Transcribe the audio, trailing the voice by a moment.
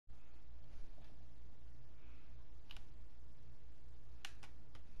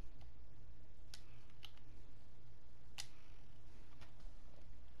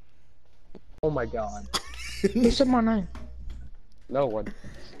Oh my god. Who said my name? No one.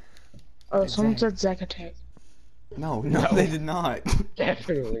 Oh, someone said Zach Attack. No, they did not.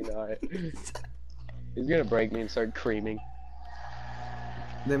 Definitely not. He's gonna break me and start creaming.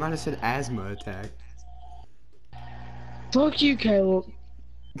 They might have said asthma attack. Fuck you, Caleb.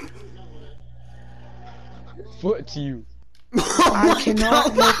 Foot you. I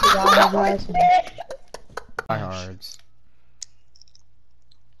cannot help it. I have asthma. Tryhards.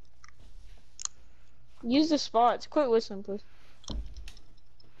 Use the spots. Quit whistling, please.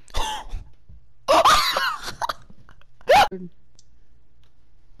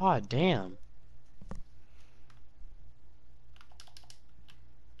 God damn.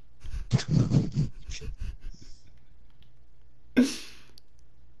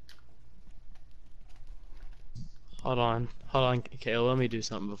 Hold on, Kale, let me do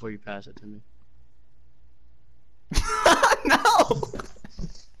something before you pass it to me. No!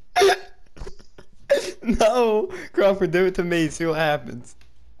 No! Crawford, do it to me, see what happens.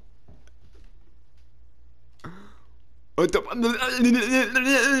 I'm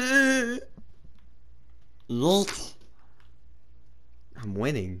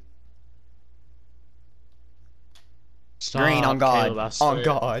winning. Stop, Green on God. Caleb, On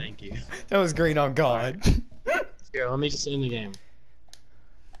God. Thank you. That was green on God. Here, let me just end the game.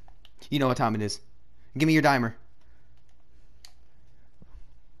 You know what time it is. Give me your dimer.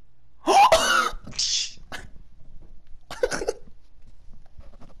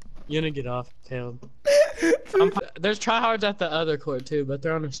 You're gonna get off, Caleb. There's tryhards at the other court too, but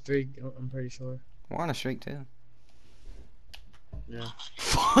they're on a streak, I'm pretty sure. We're on a streak too. Yeah.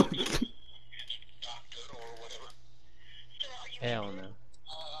 Fuck. Hell no.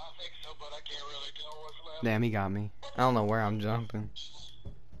 Damn, he got me. I don't know where I'm jumping.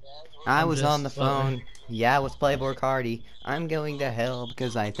 I was on the phone. Yeah, with Playboy Cardi. I'm going to hell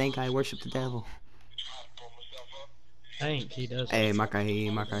because I think I worship the devil. I think he does. Hey,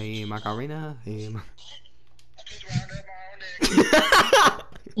 Macarena. Hey,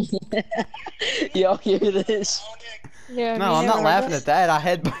 Y'all hear this? Yeah. No, I'm not laughing at that. I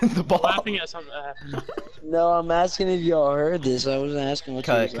headbutted the ball. Laughing at something that happened. No, I'm asking if y'all heard this. I wasn't asking what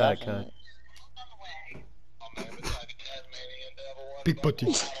you was laughing at. Big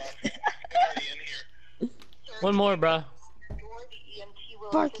butty. One more, bro.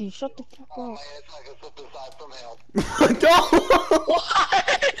 Sparky, shut the fuck up. What?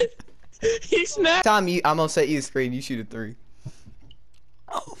 He snapped. Tom, I'm gonna set you a screen. You shoot a 3.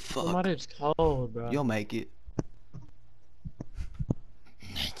 Oh fuck. My dude's cold, bro. You'll make it.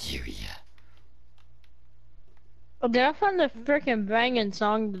 Nigeria. Oh, did I find the freaking banging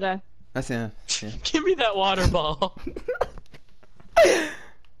song today? That's him. Yeah. Give me that water ball.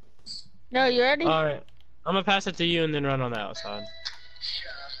 No, you ready? Alright. I'm gonna pass it to you and then run on the outside.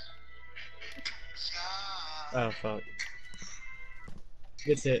 Oh, fuck.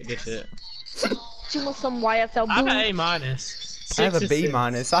 Good shit, good shit. You want some YFL I'm blue? an A minus. I have a B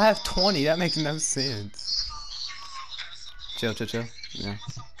minus. I have 20. That makes no sense. Chill. Yeah.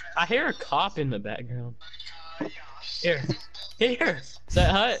 I hear a cop in the background. Here. Is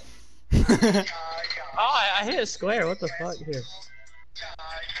that hut? Oh, I hit a square. What the fuck? Here.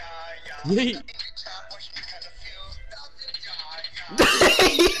 Yeet.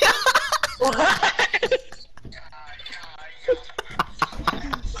 What?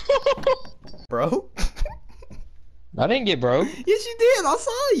 Bro? I didn't get broke. Yes, you did. I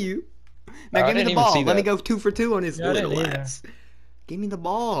saw you. Now give me the ball. Let me go 2 for 2 on his little ass. Give me the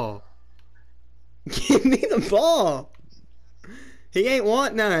ball. Give me the ball. He ain't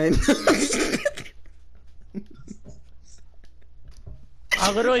want none.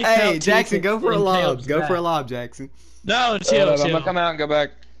 I literally Hey, Jackson, go for a lob. Go for a lob, Jackson. No, chill. I'm gonna come out and go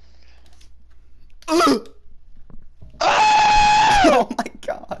back. Oh my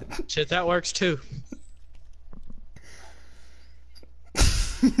god. Shit, that works too.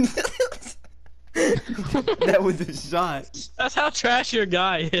 That was a shot. That's how trash your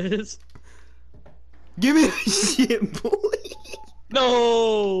guy is. Give me that shit, boy.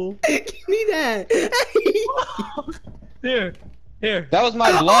 No. Give me that. Here. That was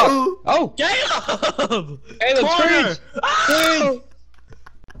my block. Oh, Caleb! Caleb, Corner! screech! Oh!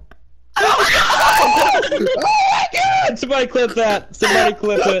 Oh my god! Somebody clip that. Somebody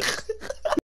clip it.